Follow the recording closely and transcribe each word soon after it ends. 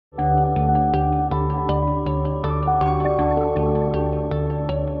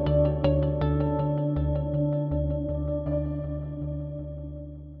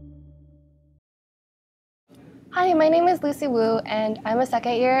my name is Lucy Wu, and I'm a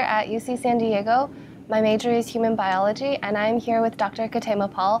second year at UC San Diego. My major is human biology, and I'm here with Dr.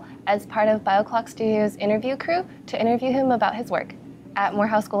 Ketema Paul as part of BioClock Studio's interview crew to interview him about his work at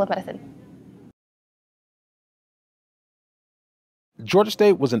Morehouse School of Medicine. Georgia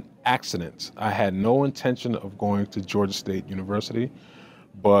State was an accident. I had no intention of going to Georgia State University,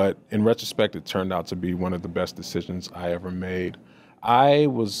 but in retrospect, it turned out to be one of the best decisions I ever made. I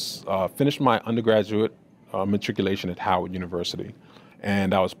was finished my undergraduate matriculation at Howard University,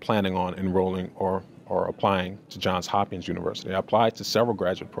 and I was planning on enrolling or applying to Johns Hopkins University. I applied to several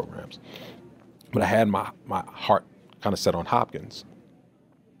graduate programs, but I had my heart kind of set on Hopkins.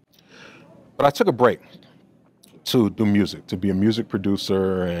 But I took a break to do music, to be a music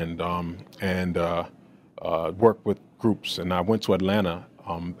producer and work with groups. And I went to Atlanta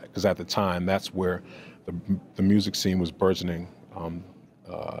because at the time that's where the music scene was burgeoning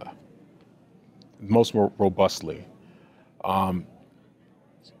most more robustly.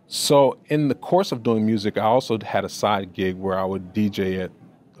 So in the course of doing music, I also had a side gig where I would DJ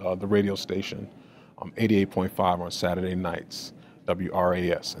at the radio station, 88.5 on Saturday nights,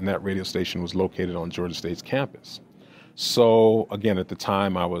 WRAS, and that radio station was located on Georgia State's campus. So again, at the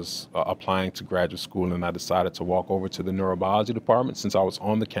time I was applying to graduate school, and I decided to walk over to the neurobiology department since I was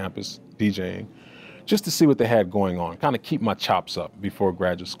on the campus DJing, just to see what they had going on, kind of keep my chops up before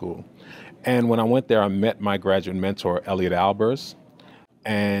graduate school. And when I went there, I met my graduate mentor, Elliot Albers,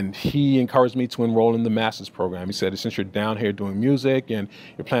 and he encouraged me to enroll in the master's program. He said, since you're down here doing music and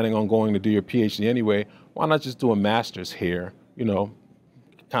you're planning on going to do your PhD anyway, why not just do a master's here, you know,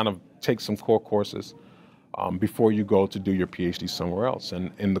 kind of take some core courses before you go to do your PhD somewhere else. And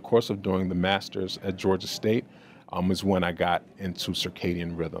in the course of doing the master's at Georgia State was when I got into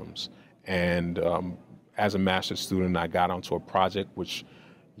circadian rhythms. And as a master's student, I got onto a project which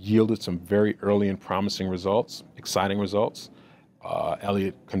yielded some very early and promising results, exciting results.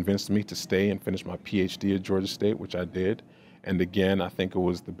 Elliot convinced me to stay and finish my PhD at Georgia State, which I did. And again, I think it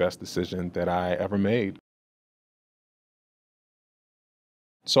was the best decision that I ever made.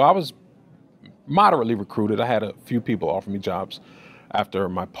 So I was moderately recruited. I had a few people offer me jobs after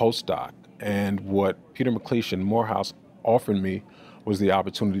my postdoc. And what Peter McLeish and Morehouse offered me was the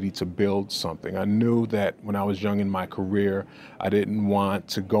opportunity to build something. I knew that when I was young in my career, I didn't want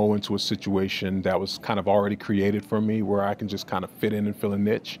to go into a situation that was kind of already created for me where I can just kind of fit in and fill a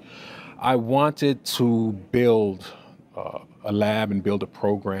niche. I wanted to build a lab and build a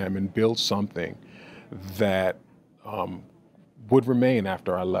program and build something that would remain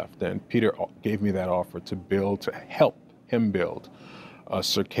after I left. And Peter gave me that offer to help him build a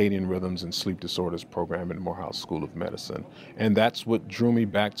circadian rhythms and sleep disorders program at Morehouse School of Medicine. And that's what drew me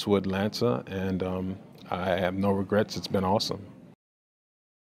back to Atlanta, and I have no regrets. It's been awesome.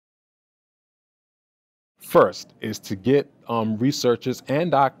 First is to get researchers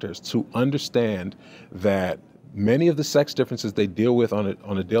and doctors to understand that many of the sex differences they deal with on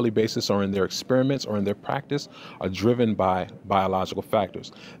a daily basis or in their experiments or in their practice are driven by biological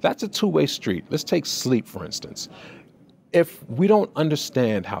factors. That's a two-way street. Let's take sleep, for instance. If we don't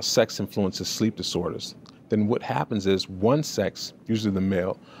understand how sex influences sleep disorders, then what happens is one sex, usually the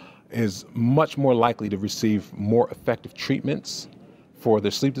male, is much more likely to receive more effective treatments for their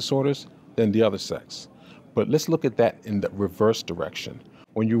sleep disorders than the other sex. But let's look at that in the reverse direction.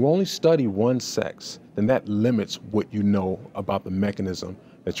 When you only study one sex, then that limits what you know about the mechanism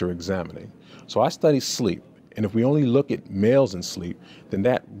that you're examining. So I study sleep, and if we only look at males in sleep, then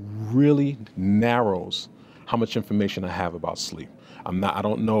that really narrows how much information I have about sleep. I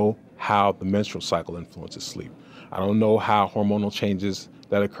don't know how the menstrual cycle influences sleep. I don't know how hormonal changes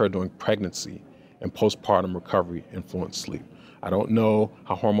that occur during pregnancy and postpartum recovery influence sleep. I don't know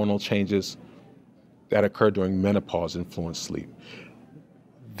how hormonal changes that occur during menopause influence sleep.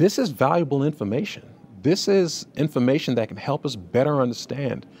 This is valuable information. This is information that can help us better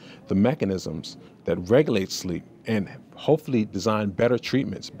understand the mechanisms that regulate sleep and hopefully design better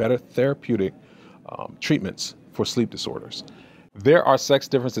treatments, better therapeutic treatments for sleep disorders. There are sex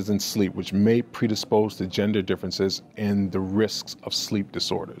differences in sleep which may predispose to gender differences in the risks of sleep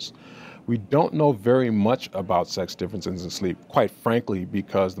disorders. We don't know very much about sex differences in sleep, quite frankly,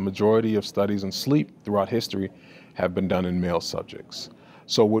 because the majority of studies on sleep throughout history have been done in male subjects.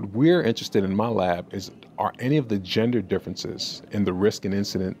 So what we're interested in my lab is, are any of the gender differences in the risk and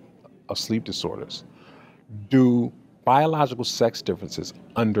incidence of sleep disorders? Do biological sex differences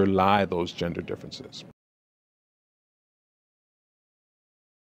underlie those gender differences?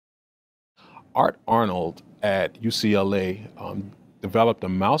 Art Arnold at UCLA developed a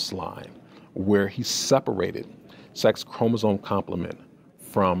mouse line where he separated sex chromosome complement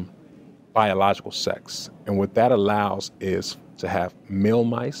from biological sex. And what that allows is to have male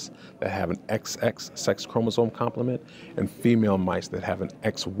mice that have an XX sex chromosome complement and female mice that have an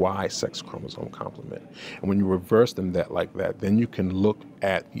XY sex chromosome complement. And when you reverse them like that, then you can look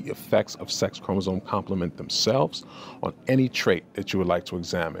at the effects of sex chromosome complement themselves on any trait that you would like to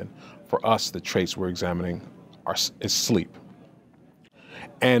examine. For us, the traits we're examining is sleep.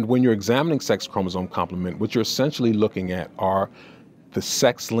 And when you're examining sex chromosome complement, what you're essentially looking at are the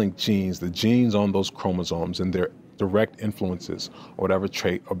sex-linked genes, the genes on those chromosomes and their direct influences or whatever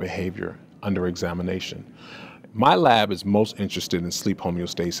trait or behavior under examination. My lab is most interested in sleep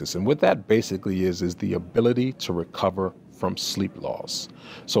homeostasis, and what that basically is the ability to recover from sleep loss.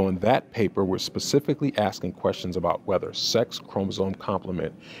 So in that paper, we're specifically asking questions about whether sex chromosome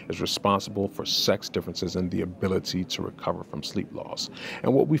complement is responsible for sex differences in the ability to recover from sleep loss.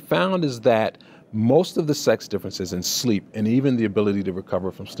 And what we found is that most of the sex differences in sleep and even the ability to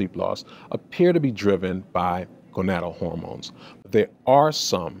recover from sleep loss appear to be driven by gonadal hormones. There are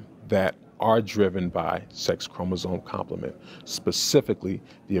some that are driven by sex chromosome complement, specifically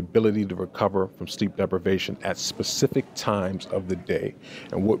the ability to recover from sleep deprivation at specific times of the day.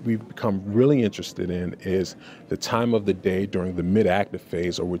 And what we've become really interested in is the time of the day during the mid-active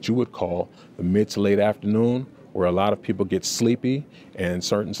phase, or what you would call the mid to late afternoon, where a lot of people get sleepy and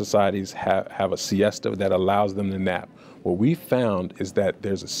certain societies have a siesta that allows them to nap. What we found is that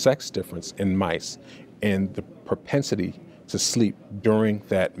there's a sex difference in mice and the propensity to sleep during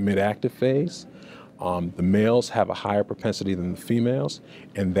that mid-active phase. The males have a higher propensity than the females,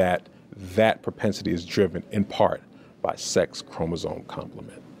 and that propensity is driven in part by sex chromosome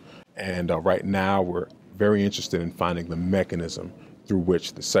complement. And right now we're very interested in finding the mechanism through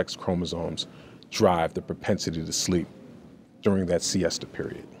which the sex chromosomes drive the propensity to sleep during that siesta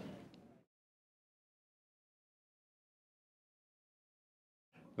period.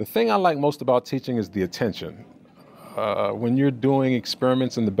 The thing I like most about teaching is the attention. When you're doing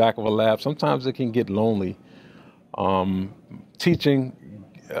experiments in the back of a lab, sometimes it can get lonely. Teaching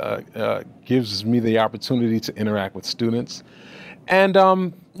gives me the opportunity to interact with students. And,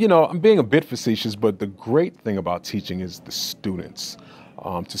 you know, I'm being a bit facetious, but the great thing about teaching is the students.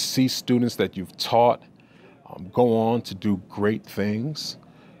 To see students that you've taught go on to do great things,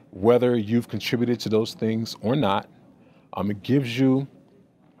 whether you've contributed to those things or not, it gives you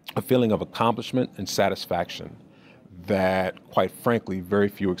a feeling of accomplishment and satisfaction that, quite frankly, very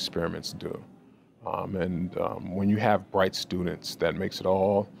few experiments do. When you have bright students, that makes it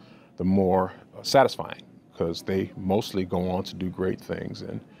all the more satisfying, because they mostly go on to do great things,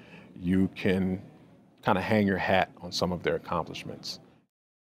 and you can kind of hang your hat on some of their accomplishments.